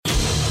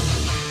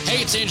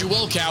Hey, it's Andrew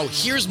Wilkow.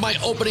 Here's my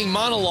opening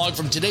monologue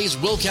from today's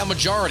Wilkow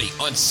Majority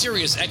on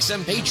Sirius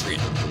XM Patriot.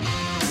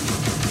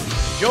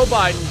 Joe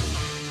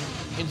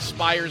Biden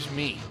inspires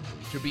me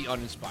to be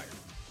uninspired.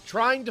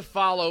 Trying to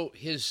follow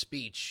his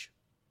speech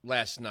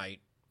last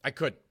night, I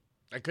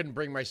couldn't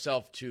bring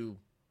myself to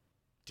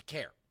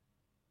care.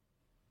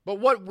 But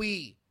what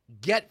we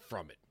get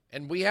from it,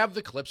 and we have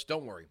the clips,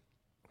 don't worry,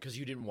 because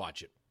you didn't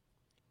watch it.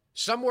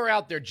 Somewhere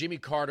out there, Jimmy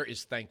Carter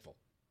is thankful.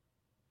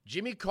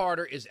 Jimmy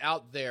Carter is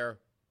out there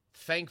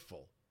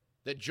thankful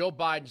that Joe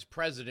Biden's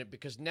president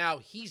because now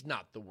he's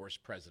not the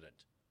worst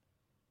president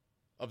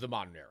of the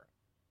modern era.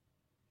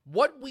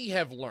 What we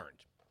have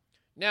learned.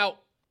 Now,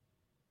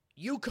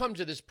 you come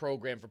to this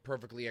program for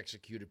perfectly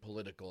executed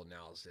political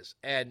analysis,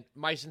 and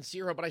my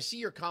sincere hope, but I see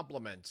your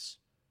compliments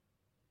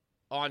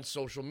on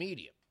social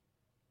media.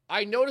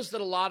 I notice that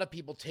a lot of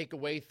people take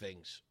away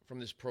things from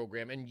this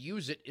program and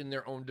use it in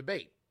their own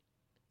debate.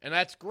 And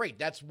that's great.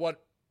 That's what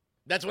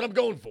I'm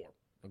going for,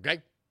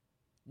 okay?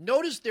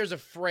 Notice there's a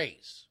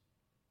phrase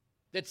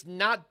that's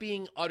not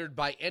being uttered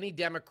by any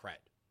Democrat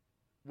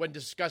when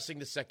discussing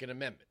the Second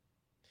Amendment.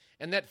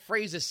 And that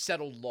phrase is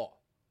settled law.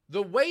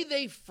 The way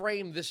they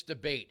frame this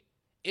debate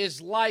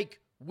is like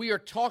we are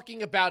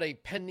talking about a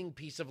pending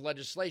piece of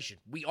legislation.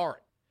 We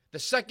aren't. The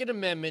Second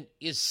Amendment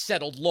is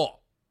settled law.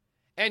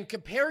 And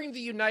comparing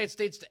the United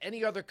States to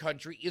any other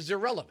country is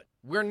irrelevant.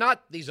 We're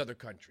not these other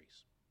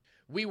countries.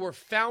 We were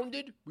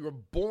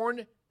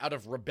born out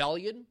of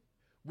rebellion.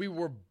 We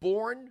were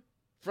born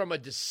from a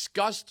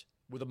disgust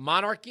with a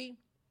monarchy,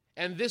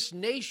 and this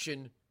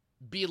nation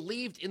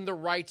believed in the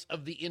rights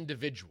of the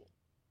individual.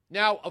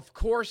 Now, of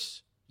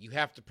course, you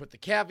have to put the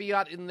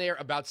caveat in there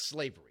about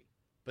slavery,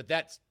 but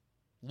that's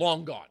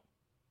long gone.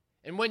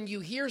 And when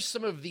you hear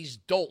some of these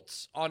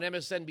dolts on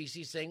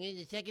MSNBC saying,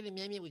 the Second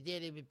Amendment was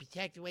there to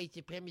protect white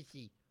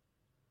supremacy,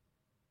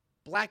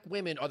 black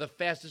women are the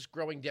fastest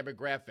growing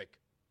demographic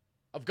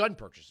of gun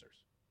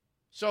purchasers.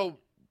 So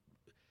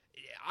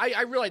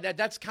I realize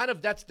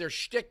that's their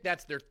shtick,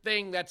 that's their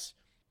thing, that's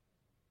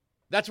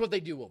what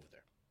they do over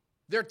there.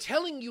 They're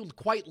telling you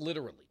quite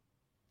literally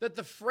that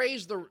the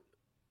phrase the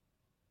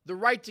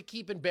right to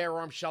keep and bear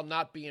arms shall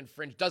not be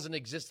infringed doesn't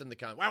exist in the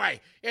Constitution. Wait,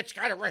 it's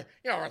kind of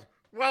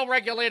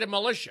well-regulated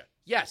militia.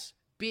 Yes,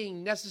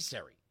 being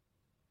necessary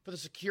for the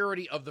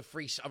security of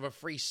a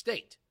free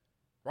state,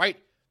 right?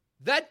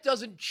 That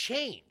doesn't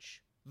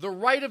change the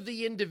right of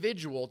the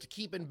individual to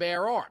keep and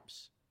bear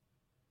arms.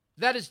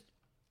 That is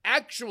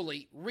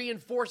actually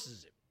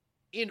reinforces it.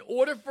 In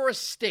order for a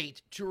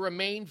state to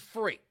remain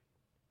free,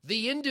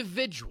 the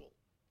individual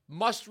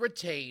must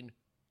retain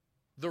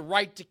the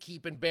right to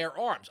keep and bear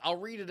arms. I'll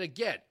read it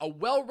again. A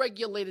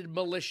well-regulated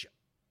militia.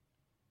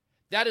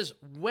 That is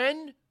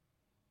when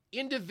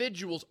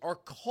individuals are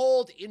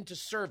called into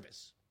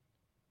service.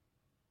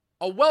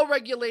 A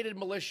well-regulated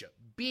militia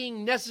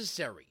being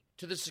necessary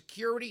to the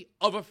security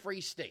of a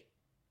free state.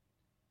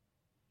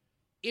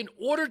 In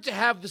order to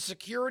have the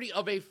security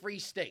of a free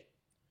state,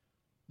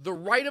 the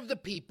right of the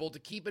people to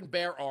keep and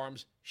bear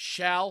arms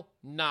shall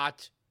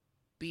not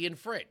be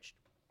infringed.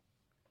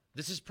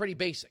 This is pretty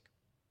basic.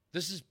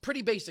 This is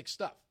pretty basic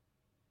stuff.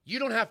 You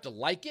don't have to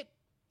like it.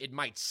 It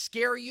might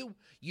scare you.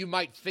 You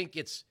might think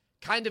it's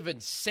kind of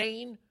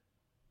insane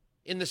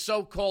in the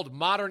so-called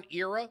modern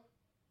era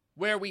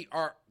where we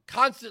are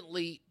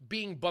constantly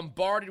being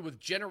bombarded with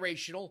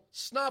generational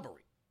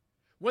snobbery.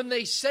 When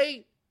they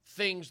say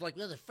things like,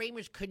 well, the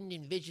framers couldn't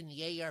envision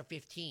the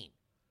AR-15.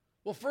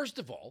 Well, first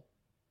of all,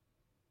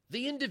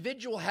 the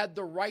individual had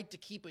the right to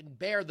keep and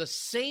bear the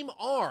same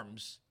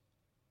arms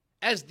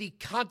as the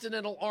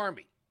Continental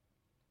Army.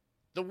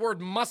 The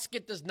word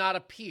musket does not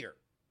appear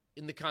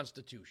in the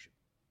Constitution.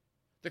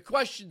 The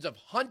questions of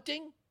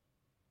hunting,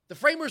 the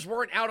framers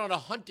weren't out on a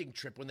hunting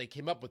trip when they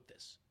came up with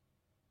this.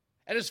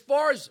 And as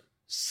far as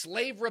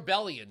slave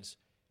rebellions,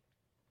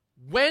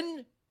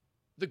 when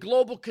the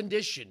global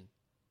condition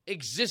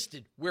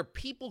existed where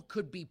people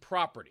could be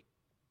property,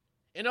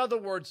 in other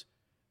words,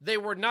 they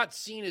were not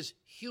seen as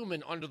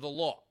human under the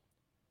law.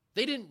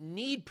 They didn't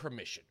need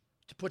permission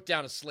to put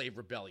down a slave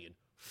rebellion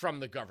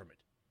from the government.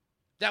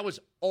 That was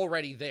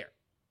already there.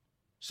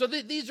 So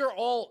these are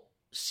all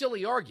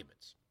silly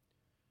arguments.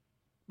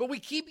 But we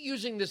keep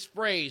using this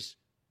phrase,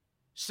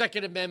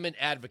 Second Amendment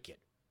advocate.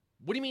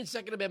 What do you mean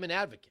Second Amendment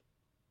advocate?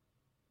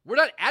 We're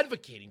not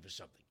advocating for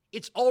something.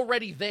 It's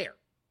already there.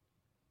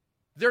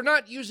 They're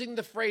not using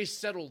the phrase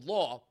settled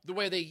law the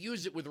way they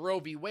use it with Roe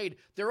v. Wade.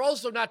 They're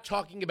also not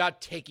talking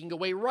about taking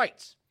away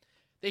rights.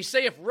 They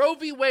say if Roe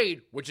v.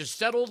 Wade, which is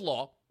settled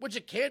law, which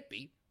it can't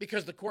be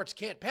because the courts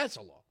can't pass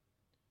a law,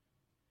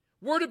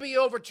 were to be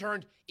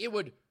overturned, it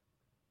would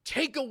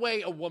take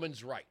away a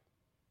woman's right.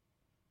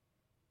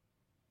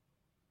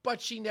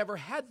 But she never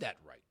had that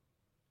right.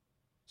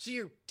 So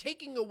you're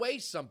taking away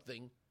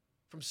something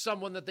from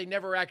someone that they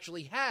never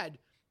actually had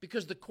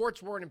because the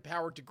courts weren't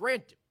empowered to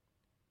grant it.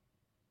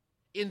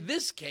 In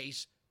this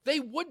case, they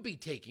would be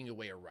taking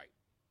away a right.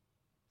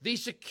 The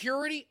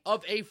security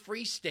of a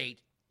free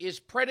state is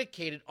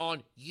predicated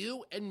on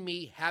you and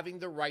me having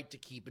the right to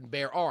keep and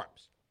bear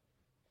arms.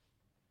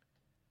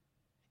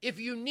 If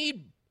you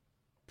need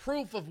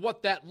proof of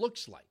what that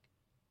looks like,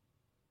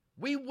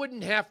 we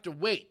wouldn't have to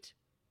wait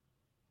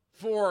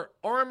for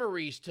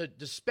armories to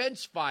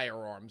dispense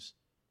firearms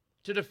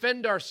to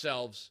defend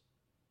ourselves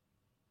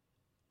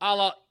a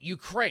la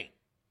Ukraine.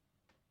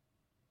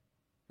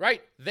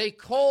 Right? They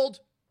called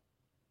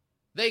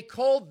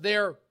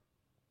their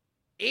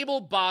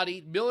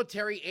able-bodied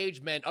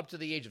military-age men up to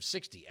the age of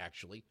 60,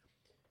 actually.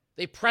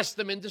 They pressed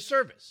them into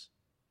service.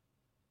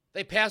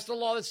 They passed a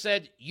law that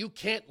said you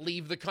can't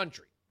leave the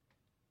country.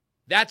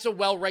 That's a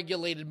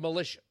well-regulated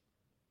militia.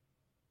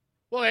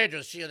 Well,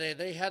 Andrew, see,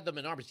 they had them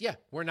in armies. Yeah,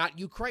 we're not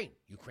Ukraine.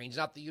 Ukraine's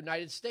not the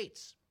United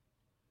States.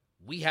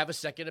 We have a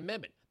Second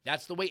Amendment.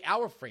 That's the way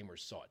our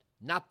framers saw it,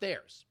 not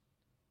theirs.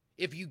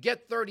 If you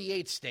get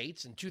 38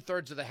 states and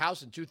 2/3 of the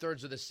House and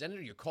 2/3 of the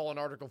Senate, you call an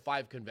Article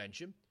 5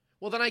 convention,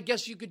 well, then I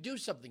guess you could do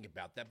something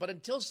about that. But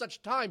until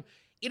such time,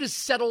 it is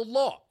settled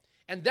law.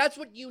 And that's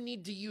what you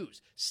need to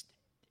use.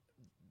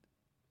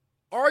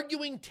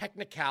 Arguing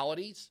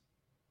technicalities,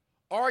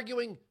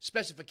 arguing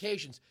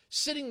specifications,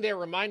 sitting there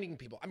reminding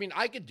people. I mean,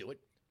 I could do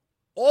it.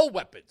 All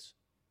weapons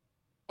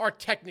are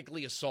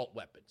technically assault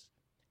weapons,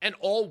 and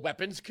all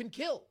weapons can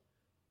kill.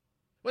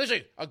 When they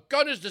say a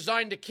gun is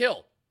designed to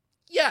kill,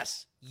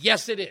 yes,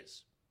 it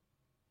is.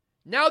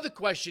 Now the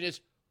question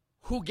is,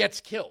 who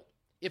gets killed?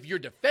 If you're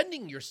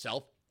defending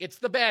yourself, it's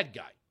the bad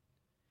guy.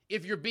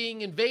 If you're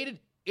being invaded,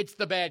 it's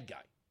the bad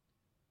guy.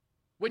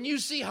 When you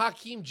see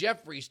Hakeem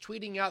Jeffries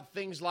tweeting out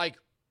things like,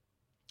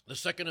 the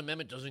Second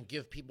Amendment doesn't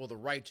give people the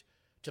right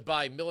to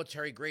buy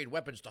military-grade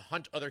weapons to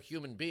hunt other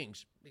human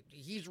beings,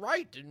 he's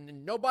right,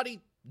 and nobody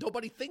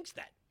thinks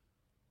that.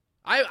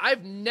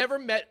 I've never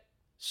met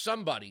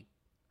somebody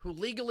who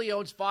legally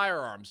owns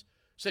firearms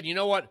said, you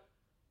know what,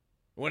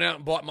 I went out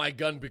and bought my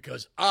gun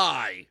because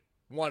I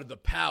wanted the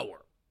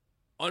power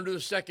under the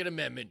Second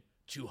Amendment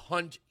to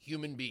hunt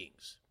human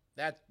beings.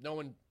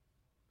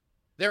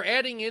 They're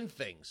adding in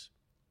things.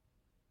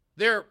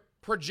 They're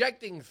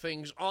projecting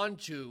things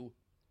onto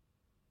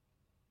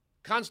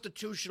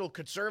constitutional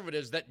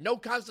conservatives that no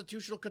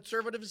constitutional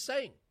conservative is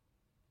saying.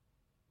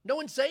 No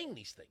one's saying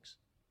these things.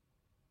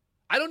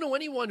 I don't know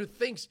anyone who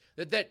thinks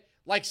that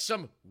like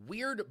some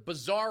weird,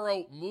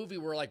 bizarro movie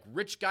where like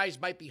rich guys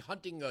might be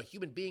hunting a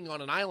human being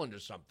on an island or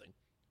something.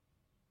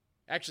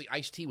 Actually,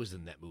 Ice-T was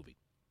in that movie.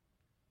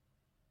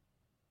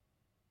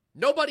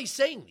 Nobody's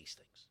saying these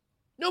things.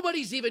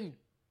 Nobody's even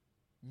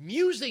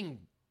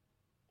musing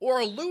or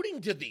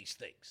alluding to these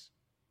things.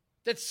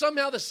 That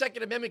somehow the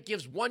Second Amendment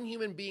gives one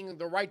human being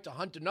the right to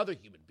hunt another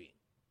human being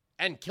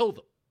and kill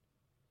them.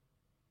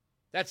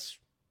 That's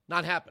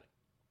not happening.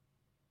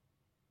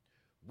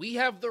 We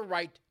have the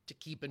right to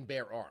keep and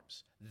bear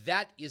arms.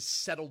 That is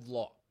settled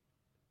law.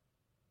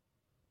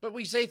 But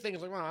we say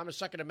things like, well, I'm a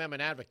Second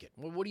Amendment advocate.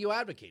 Well, what are you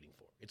advocating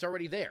for? It's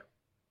already there.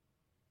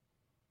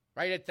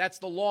 Right? That's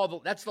the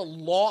law. That's the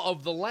law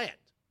of the land.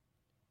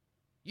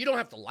 You don't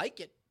have to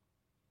like it,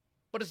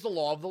 but it's the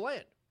law of the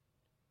land.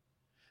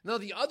 Now,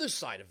 the other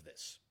side of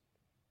this,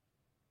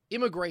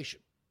 immigration.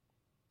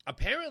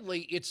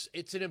 Apparently,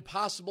 it's an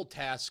impossible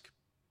task,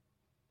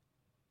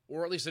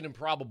 or at least an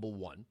improbable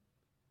one.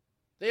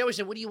 They always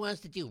say, what do you want us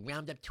to do,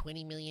 round up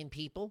 20 million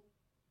people?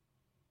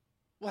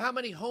 Well, how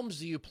many homes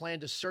do you plan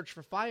to search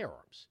for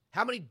firearms?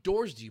 How many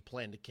doors do you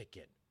plan to kick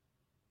in?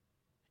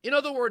 In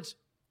other words,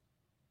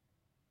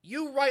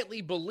 you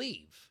rightly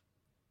believe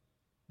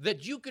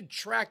that you could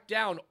track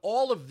down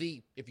all of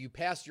the, if you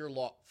pass your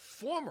law,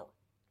 formerly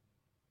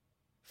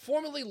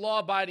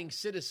law-abiding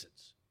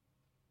citizens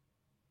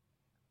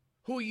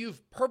who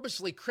you've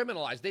purposely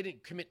criminalized. They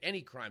didn't commit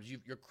any crimes.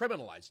 You're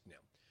criminalized now.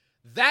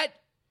 That,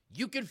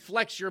 you can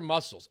flex your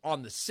muscles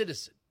on the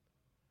citizen.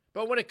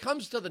 But when it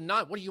comes to the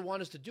what do you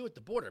want us to do at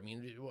the border? I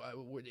mean,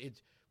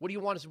 what do you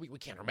want us to do? We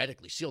can't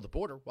hermetically seal the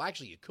border. Well,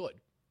 actually, you could,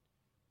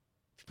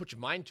 if you put your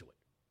mind to it.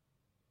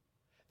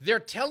 They're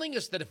telling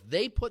us that if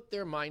they put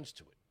their minds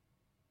to it,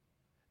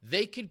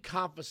 they could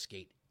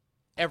confiscate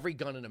every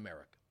gun in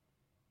America.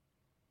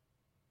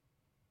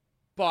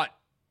 But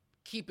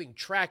keeping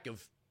track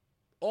of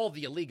all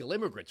the illegal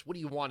immigrants, what do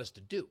you want us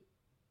to do?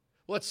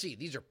 Well, let's see.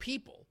 These are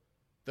people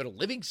that are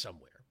living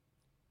somewhere.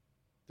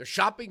 They're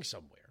shopping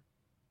somewhere.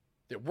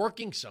 They're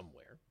working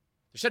somewhere.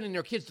 They're sending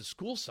their kids to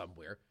school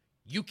somewhere.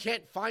 You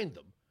can't find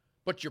them,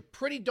 but you're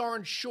pretty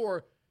darn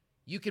sure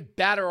you could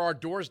batter our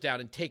doors down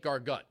and take our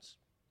guns.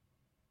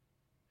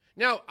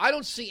 Now, I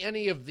don't see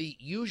any of the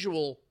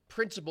usual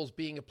principles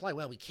being applied.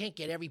 Well, we can't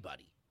get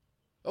everybody.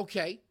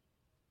 Okay.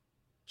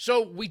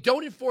 So we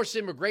don't enforce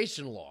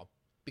immigration law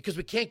because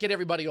we can't get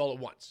everybody all at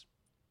once.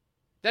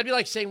 That'd be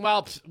like saying,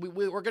 well,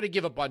 we're going to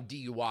give up on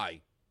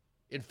DUI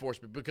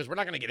enforcement because we're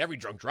not going to get every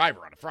drunk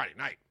driver on a Friday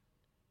night.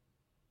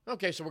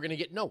 Okay, so we're going to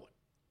get no one.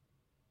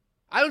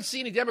 I don't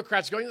see any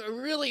Democrats going,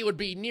 really, it would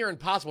be near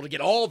impossible to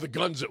get all the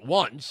guns at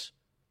once.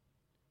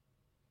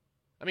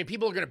 I mean,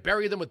 people are going to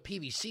bury them with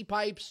PVC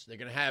pipes. They're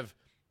going to have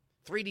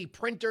 3D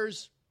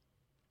printers.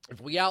 If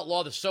we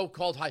outlaw the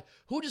so-called high,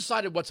 who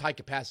decided what's high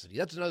capacity?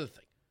 That's another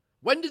thing.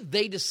 When did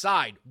they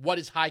decide what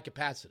is high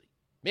capacity?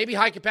 Maybe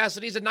high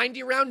capacity is a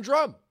 90-round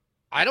drum.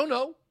 I don't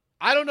know.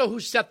 I don't know who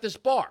set this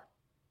bar,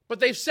 but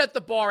they've set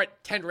the bar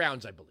at 10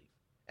 rounds, I believe.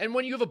 And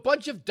when you have a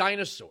bunch of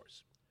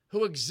dinosaurs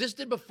who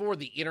existed before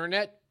the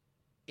internet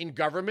in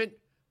government,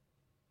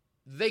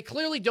 they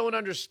clearly don't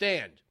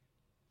understand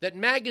that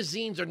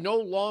magazines are no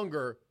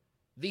longer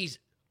these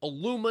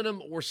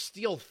aluminum or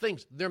steel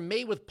things. They're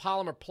made with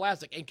polymer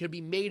plastic and can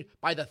be made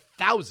by the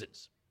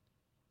thousands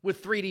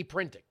with 3D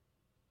printing.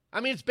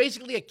 I mean, it's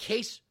basically a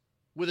case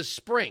with a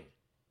spring,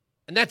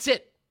 and that's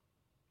it.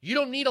 You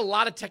don't need a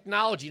lot of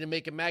technology to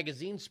make a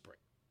magazine spring.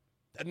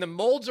 And the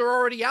molds are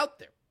already out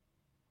there.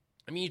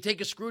 I mean, you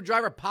take a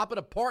screwdriver, pop it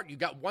apart. You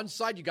got one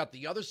side, you got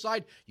the other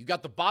side, you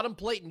got the bottom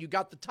plate, and you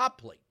got the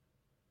top plate.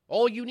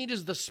 All you need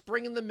is the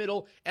spring in the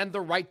middle and the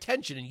right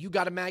tension, and you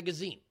got a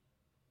magazine.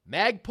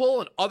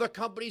 Magpul and other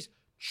companies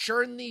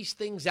churn these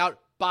things out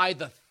by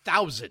the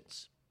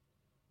thousands.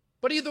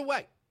 But either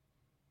way,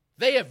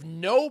 they have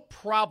no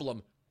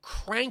problem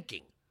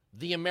cranking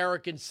the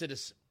American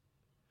citizen.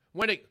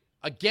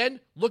 Again,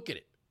 look at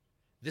it.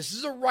 This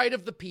is a right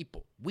of the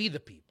people, we the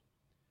people.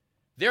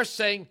 They're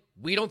saying,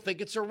 we don't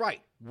think it's a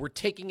right. We're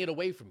taking it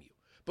away from you.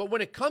 But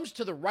when it comes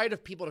to the right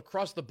of people to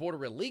cross the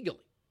border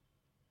illegally,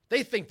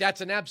 they think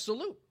that's an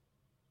absolute.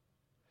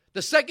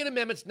 The Second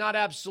Amendment's not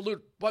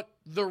absolute, but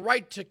the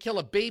right to kill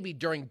a baby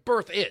during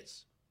birth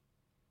is.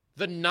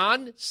 The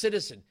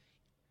non-citizen,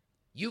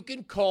 you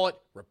can call it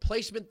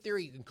replacement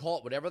theory, you can call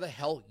it whatever the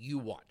hell you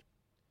want.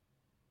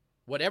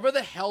 Whatever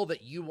the hell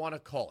that you want to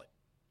call it.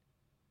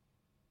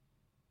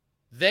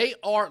 They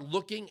are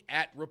looking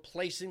at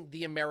replacing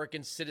the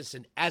American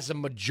citizen as a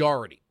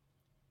majority.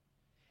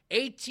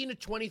 18 to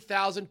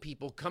 20,000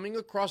 people coming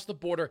across the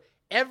border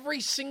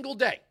every single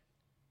day,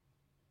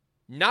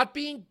 not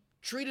being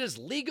treated as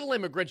legal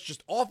immigrants,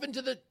 just off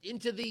into the,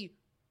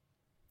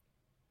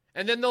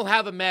 and then they'll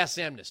have a mass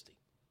amnesty.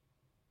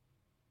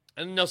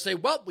 And they'll say,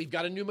 well, we've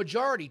got a new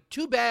majority.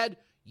 Too bad,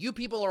 you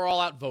people are all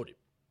outvoted.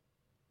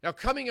 Now,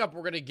 coming up,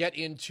 we're going to get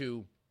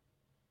into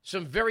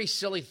some very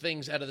silly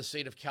things out of the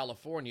state of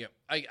California.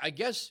 I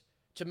guess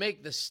to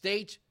make the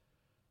state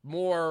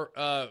more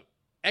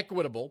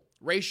equitable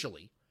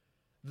racially,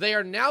 they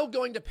are now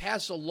going to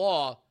pass a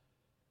law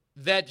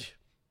that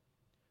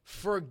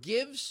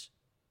forgives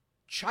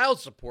child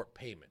support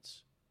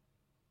payments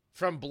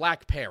from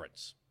black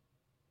parents.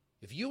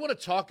 If you want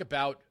to talk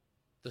about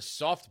the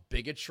soft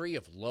bigotry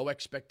of low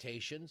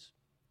expectations,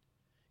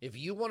 if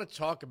you want to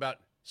talk about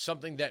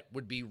something that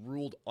would be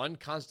ruled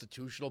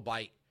unconstitutional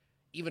by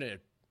even a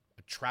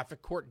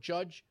traffic court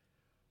judge,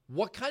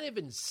 what kind of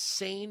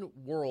insane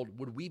world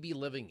would we be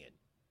living in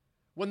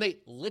when they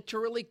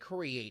literally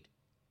create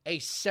a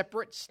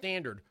separate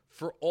standard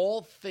for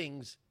all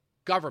things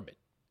government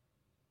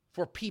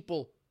for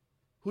people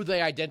who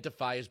they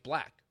identify as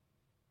black?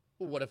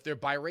 Well, what if they're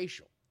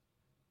biracial?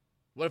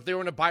 What if they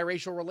were in a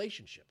biracial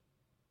relationship?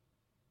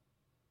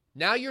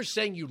 Now you're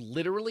saying you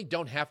literally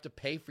don't have to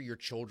pay for your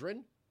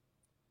children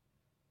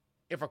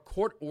if a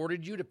court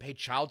ordered you to pay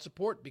child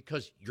support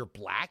because you're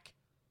black?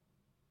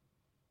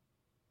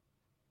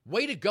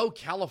 Way to go,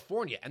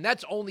 California. And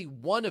that's only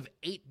one of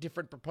 8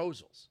 different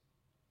proposals.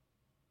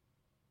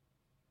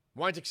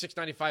 Weinzig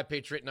 695,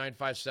 Patriot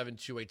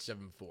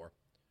 957-2874. All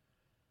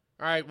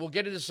right, we'll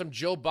get into some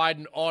Joe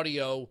Biden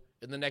audio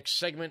in the next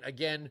segment.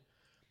 Again,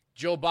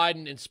 Joe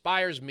Biden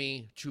inspires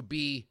me to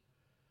be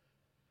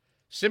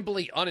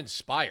simply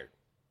uninspired.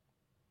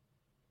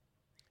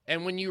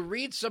 And when you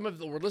read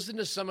or listen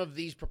to some of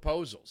these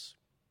proposals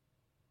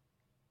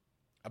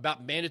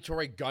about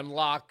mandatory gun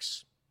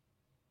locks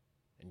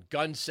and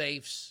gun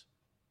safes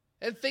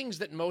and things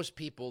that most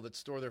people that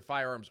store their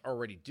firearms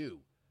already do,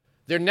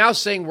 they're now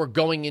saying we're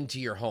going into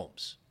your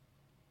homes.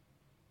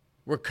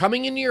 We're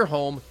coming into your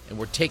home and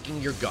we're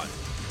taking your gun.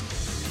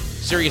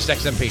 Sirius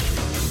XM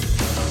Patriot.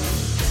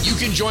 You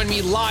can join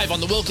me live on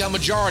the Will Count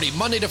Majority,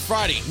 Monday to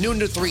Friday, noon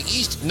to 3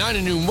 East, 9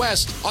 to noon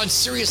West, on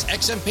Sirius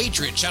XM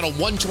Patriot, channel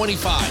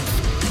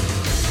 125.